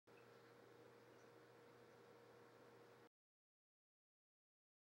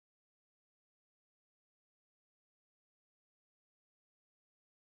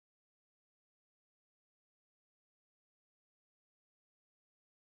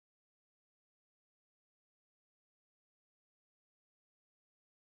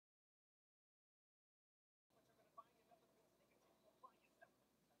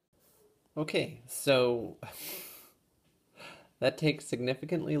Okay, so that takes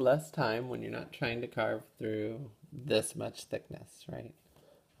significantly less time when you're not trying to carve through this much thickness, right?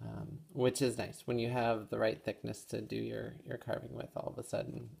 Which is nice. When you have the right thickness to do your carving with, all of a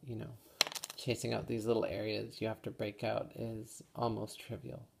sudden, chasing out these little areas you have to break out is almost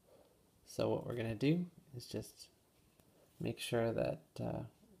trivial. So what we're going to do is just make sure that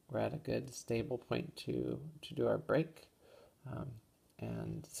we're at a good stable point to do our break. Um,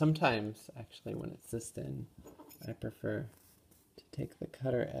 and sometimes, actually, when it's this thin, I prefer to take the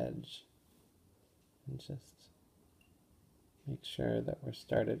cutter edge and just make sure that we're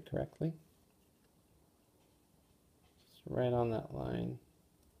started correctly. Just right on that line.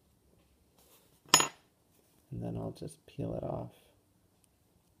 And then I'll just peel it off.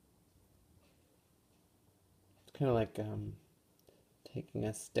 It's kind of like taking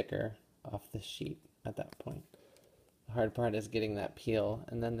a sticker off the sheet at that point. The hard part is getting that peel,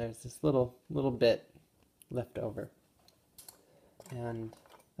 and then there's this little bit left over. And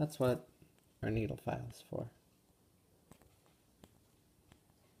that's what our needle file is for.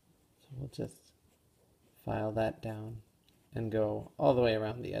 So we'll just file that down and go all the way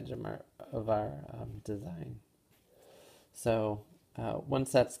around the edge of our design. So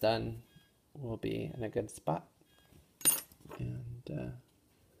once that's done, we'll be in a good spot. And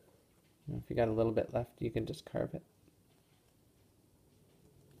if you got a little bit left, you can just carve it.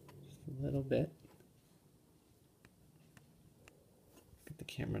 Just a little bit. Get the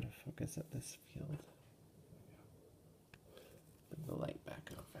camera to focus at this field. Bring the light back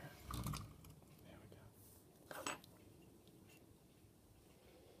over. There we go.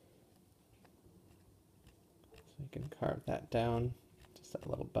 So you can carve that down, just that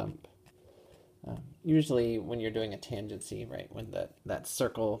little bump. Usually when you're doing a tangency, right, when that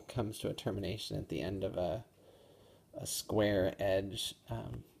circle comes to a termination at the end of a square edge,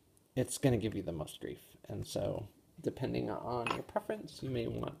 it's going to give you the most grief. And so depending on your preference, you may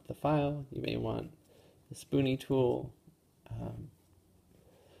want the file, you may want the spoonie tool,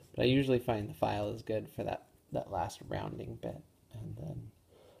 but I usually find the file is good for that last rounding bit. And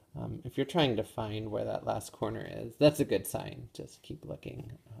then if you're trying to find where that last corner is, that's a good sign. Just keep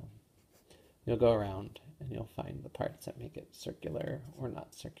looking. You'll go around and you'll find the parts that make it circular or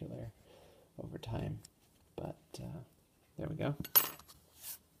not circular over time. But there we go.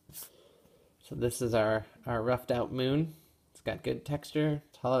 So this is our roughed out moon. It's got good texture.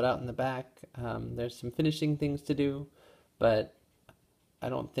 It's hollowed out in the back. There's some finishing things to do, but I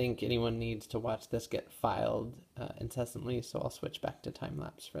don't think anyone needs to watch this get filed incessantly, so I'll switch back to time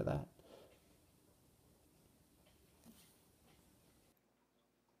lapse for that.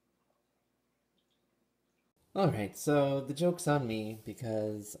 Alright, so the joke's on me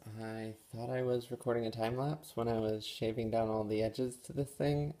because I thought I was recording a time lapse when I was shaving down all the edges to this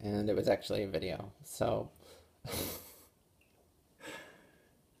thing, and it was actually a video. So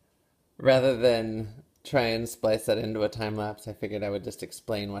rather than try and splice that into a time lapse, I figured I would just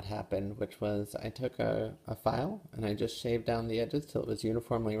explain what happened, which was I took a file and I just shaved down the edges till it was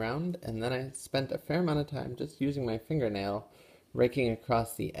uniformly round, and then I spent a fair amount of time just using my fingernail raking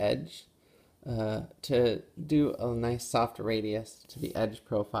across the edge to do a nice soft radius to the edge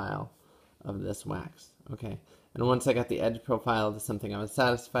profile of this wax. Okay, and once I got the edge profile to something I was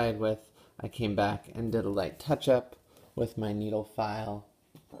satisfied with, I came back and did a light touch up with my needle file,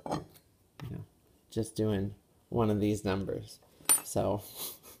 just doing one of these numbers. So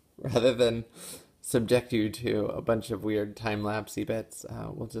rather than subject you to a bunch of weird time-lapsey bits,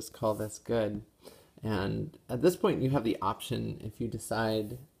 we'll just call this good. And at this point, you have the option if you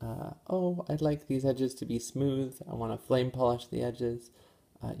decide, oh, I'd like these edges to be smooth, I want to flame polish the edges,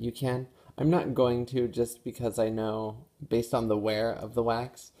 you can. I'm not going to just because I know, based on the wear of the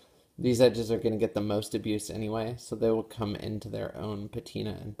wax, these edges are going to get the most abuse anyway, so they will come into their own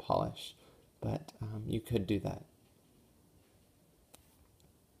patina and polish. But you could do that.